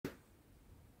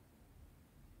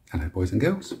Hello boys and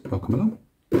girls, welcome along.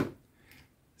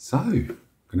 So, I'm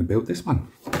going to build this one.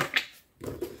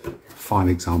 Fine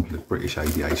example of British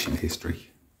aviation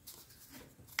history.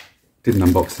 Did an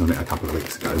unboxing on it a couple of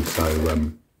weeks ago,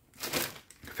 so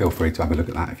feel free to have a look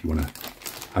at that if you want to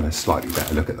have a slightly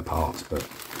better look at the parts, but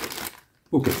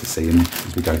we'll get to see them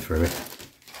as we go through it.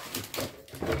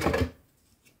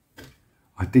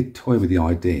 I did toy with the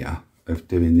idea of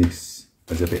doing this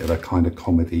as a bit of a kind of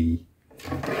comedy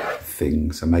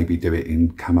thing, so maybe do it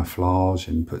in camouflage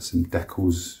and put some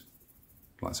decals,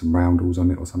 like some roundels on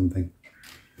it or something.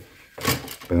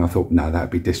 But I thought, no, that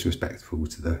would be disrespectful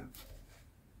to the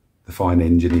fine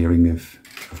engineering of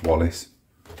Wallace.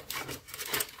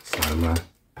 So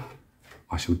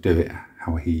I shall do it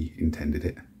how he intended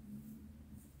it.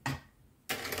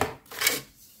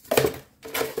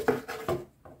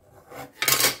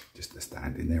 Just a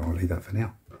stand in there, I'll leave that for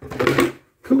now.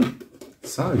 Cool.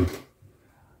 So,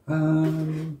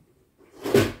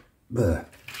 the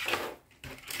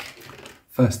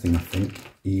first thing I think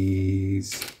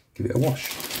is give it a wash.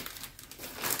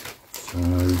 So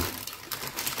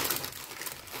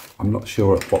I'm not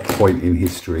sure at what point in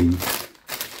history.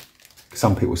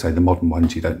 Some people say the modern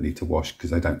ones you don't need to wash because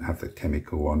they don't have the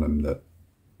chemical on them that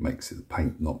makes the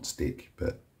paint not stick,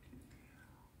 but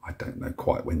I don't know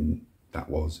quite when that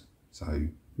was. So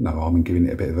no, I'm giving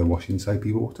it a bit of a wash in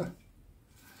soapy water.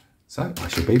 So I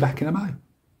shall be back in a mo.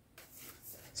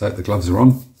 So the gloves are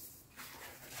on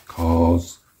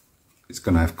because it's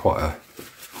going to have quite a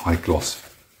high gloss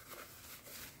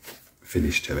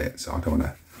finish to it, so I don't want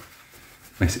to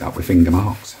mess it up with finger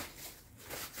marks.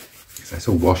 So it's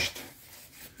all washed,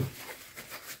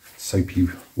 soapy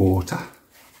water.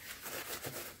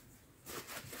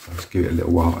 So just give it a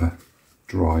little while to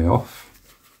dry off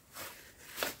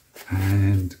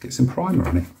and get some primer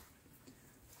on it.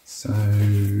 So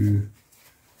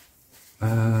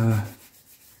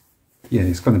yeah,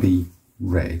 it's going to be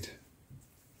red.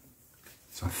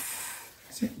 So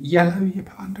is it yellow you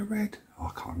put under red? Oh,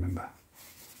 I can't remember.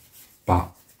 But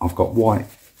I've got white,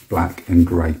 black and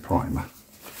grey primer.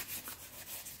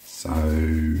 So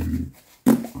I'm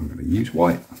going to use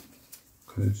white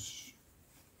because,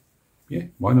 yeah,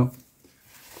 why not?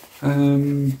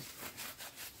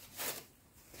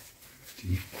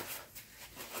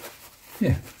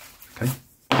 Yeah, okay.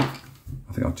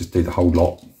 I think I'll just do the whole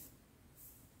lot.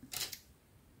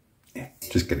 Yeah,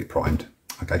 just get it primed.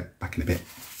 Okay, back in a bit.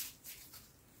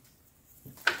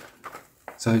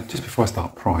 So just before I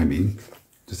start priming,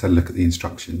 just had a look at the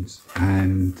instructions,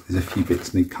 and there's a few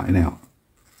bits need cutting out.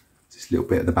 This little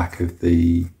bit at the back of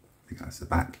the, I think that's the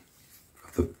back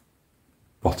of the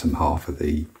bottom half of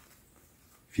the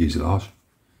fuselage,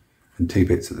 and two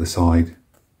bits at the side,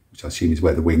 which I assume is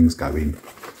where the wings go in.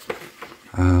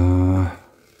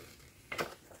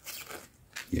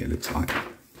 Yeah, it looks like.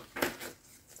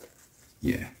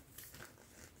 Yeah,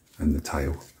 and the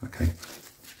tail. Okay,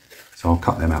 so I'll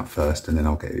cut them out first, and then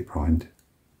I'll get it primed.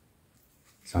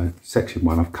 So section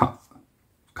 1, I've cut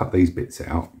these bits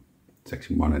out.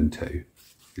 Section 1 and 2.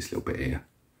 This little bit here.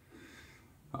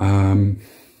 And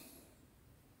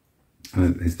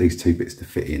there's these two bits to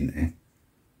fit in there.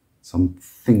 So I'm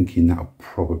thinking that'll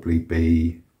probably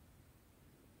be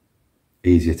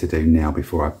easier to do now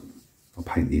before I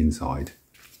paint the inside.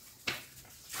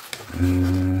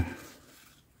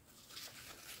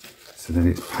 So then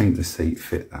it's paint the seat,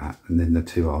 fit that, and then the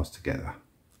two halves together.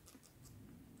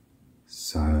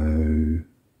 So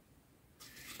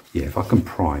yeah, if I can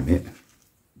prime it,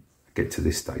 get to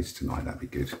this stage tonight, that'd be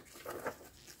good.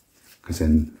 Because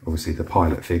then obviously the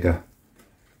pilot figure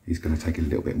is going to take a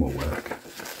little bit more work.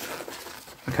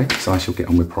 Okay, so I shall get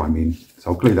on with priming.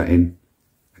 So I'll glue that in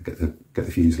and get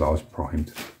the fuselage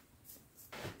primed.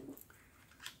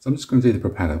 So I'm just going to do the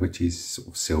propeller, which is sort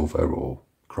of silver or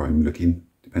chrome looking,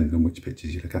 depending on which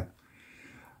pictures you look at.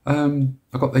 I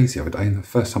got these the other day, and the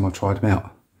first time I tried them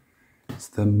out. It's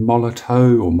the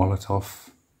Molotow or Molotow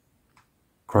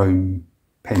chrome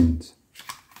pens.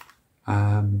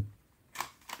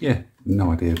 Yeah,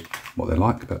 no idea what they're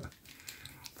like, but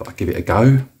thought I'd give it a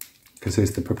go, because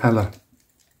there's the propeller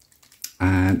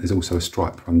and there's also a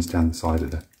stripe runs down the side of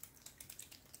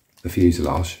the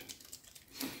fuselage,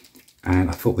 and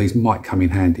I thought these might come in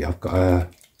handy. I've got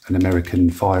an American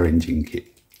fire engine kit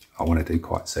I want to do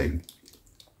quite soon.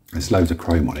 There's loads of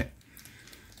chrome on it,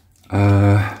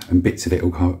 and bits of it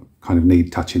will kind of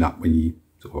need touching up when you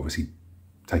sort of obviously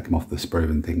take them off the sprue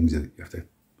and things. You have to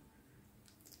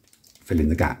fill in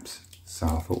the gaps. So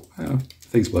I thought, well,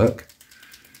 if these work,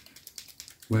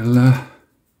 well,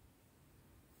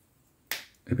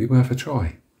 it'd be worth a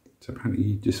try. So apparently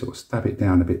you just sort of stab it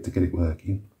down a bit to get it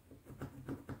working.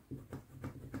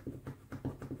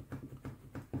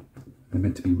 they're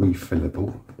meant to be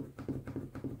refillable.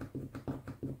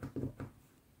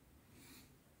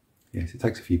 Yes, it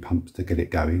takes a few pumps to get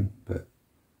it going, but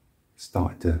it's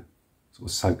starting to sort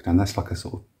of soak down. That's like a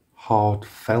sort of hard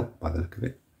felt by the look of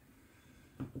it.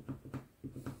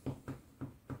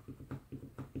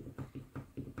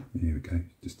 Here we go,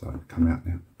 it's just starting to come out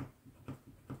now.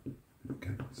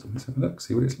 Okay, so let's have a look,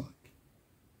 see what it's like.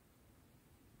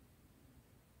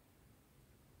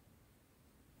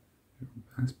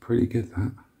 That's pretty good,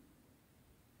 that.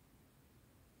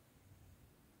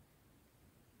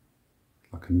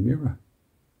 Like a mirror.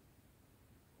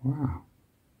 Wow.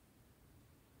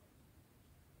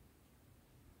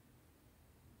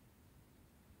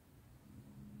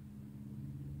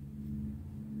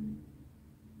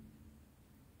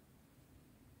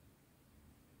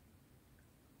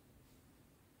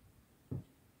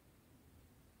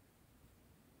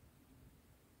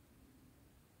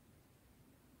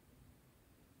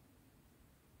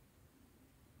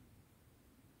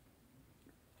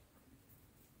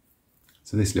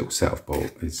 So this little set I've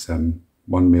bought is 1mm,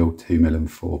 2mm and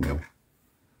 4mm.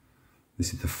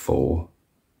 This is the 4.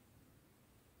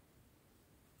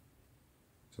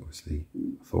 So obviously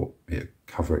I thought it'd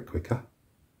cover it quicker,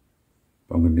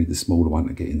 but I'm going to need the smaller one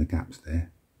to get in the gaps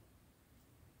there.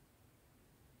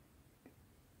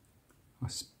 I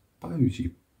suppose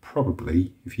you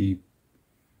probably, if you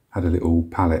had a little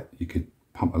palette, you could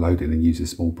pump a load in and use a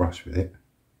small brush with it.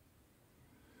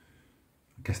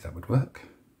 I guess that would work.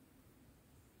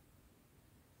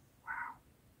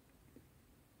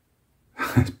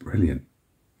 That's brilliant.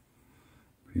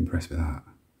 Pretty impressed with that.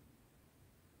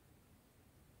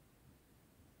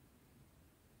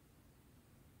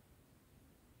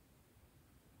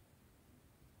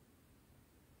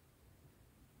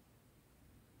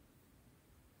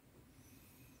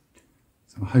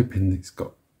 So I'm hoping it's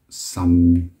got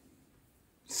some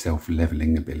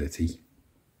self-leveling ability,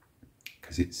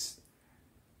 because it's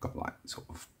got like sort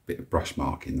of a bit of brush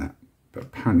mark in that, but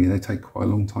apparently they take quite a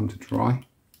long time to dry.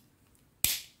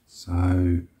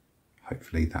 So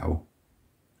hopefully that'll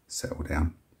settle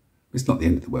down. It's not the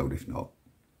end of the world if not.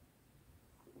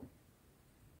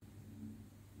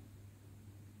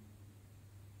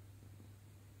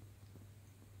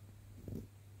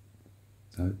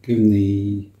 So given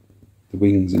the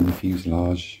wings and the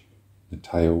fuselage, the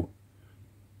tail,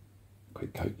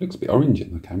 quick coat, looks a bit orange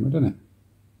in the camera, doesn't it?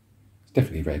 It's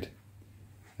definitely red.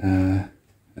 And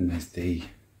there's the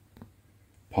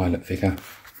pilot figure.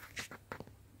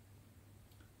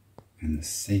 And the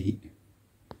seat.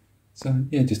 So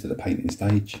yeah, just at the painting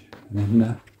stage, and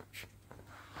then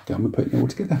get on with putting it all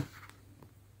together.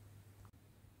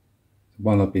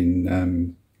 While I've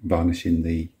been varnishing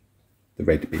the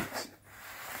red bits,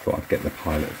 I thought I'd get the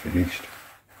pilot finished.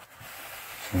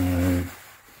 So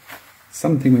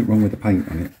something went wrong with the paint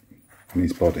on it, on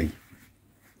his body,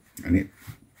 and it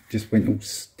just went all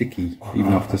sticky.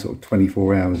 Even after sort of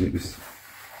 24 hours, it was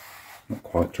not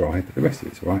quite dry, but the rest of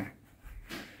it's all right.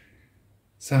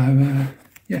 So,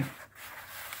 yeah,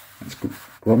 that's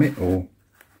Gromit, or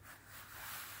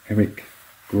Eric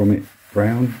Gromit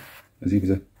Brown, as he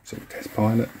was a sort of test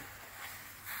pilot.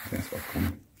 I think that's what I call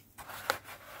him.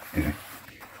 Anyway,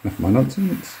 enough of my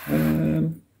nonsense.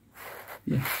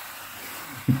 Yeah.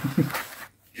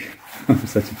 I'm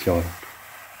such a child.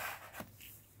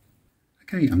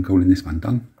 Okay, I'm calling this one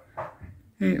done.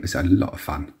 It was a lot of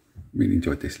fun. Really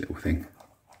enjoyed this little thing.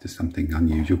 Just something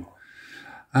unusual.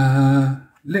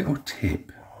 Little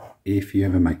tip, if you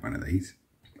ever make one of these,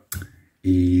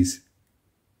 is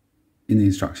in the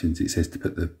instructions it says to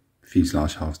put the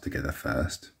fuselage halves together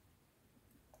first,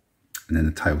 and then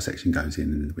the tail section goes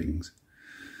in and the wings.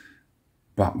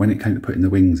 But when it came to putting the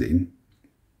wings in,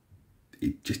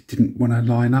 it just didn't want to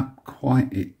line up quite.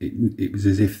 It was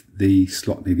as if the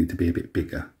slot needed to be a bit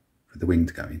bigger for the wing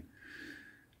to go in.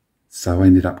 So I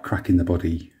ended up cracking the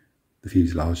body, the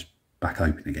fuselage, back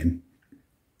open again,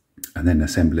 and then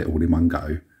assemble it all in one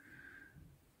go,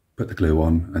 put the glue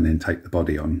on and then take the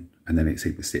body on, and then it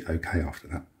seemed to sit okay after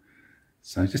that.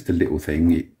 So just a little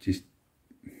thing, it just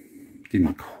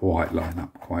didn't quite line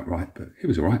up quite right, but it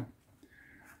was all right.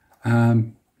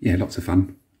 Yeah, lots of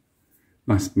fun.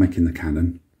 Nice making the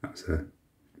cannon. That's a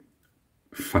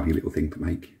funny little thing to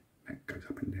make. That goes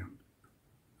up and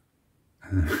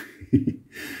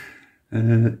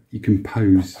down. You can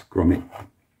pose Gromit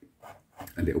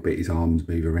a little bit, his arms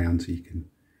move around so you can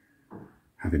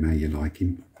have him how you like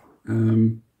him.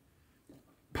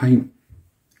 Paint,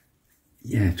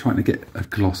 yeah, trying to get a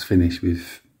gloss finish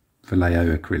with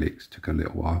Vallejo acrylics took a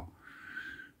little while.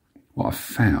 What I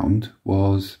found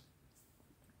was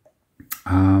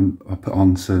I put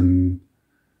on some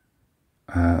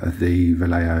of the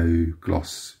Vallejo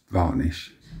gloss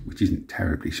varnish, which isn't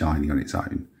terribly shiny on its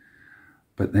own.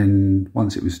 But then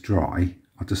once it was dry,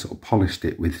 I just sort of polished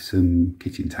it with some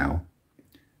kitchen towel,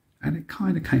 and it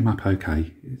kind of came up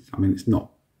okay. I mean, it's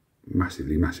not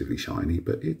massively shiny,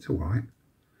 but it's all right.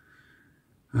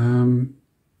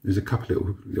 There's a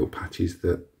couple little patches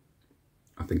that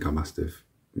I think I must have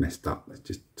messed up. It's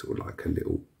just sort of like a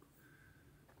little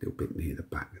bit near the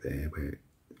back there where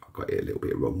I got it a little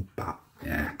bit wrong, but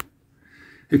yeah,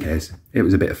 who cares? It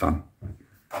was a bit of fun.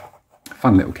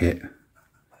 Fun little kit,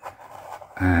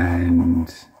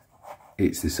 and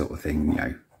it's the sort of thing, you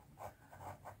know,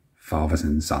 fathers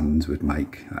and sons would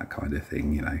make, that kind of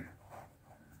thing, you know.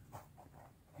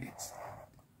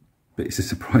 But it's a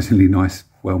surprisingly nice,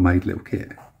 well-made little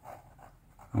kit.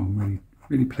 I'm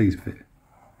really pleased with it.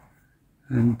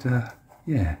 And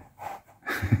yeah,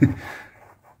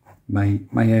 may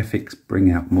Airfix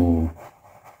bring out more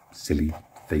silly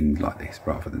things like this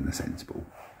rather than the sensible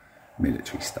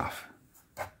military stuff.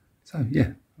 So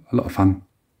yeah, a lot of fun.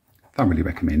 Thoroughly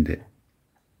recommend it.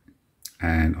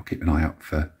 And I'll keep an eye out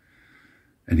for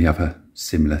any other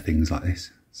similar things like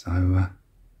this. So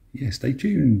yeah, stay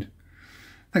tuned.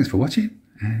 Thanks for watching,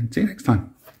 and see you next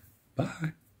time.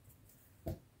 Bye.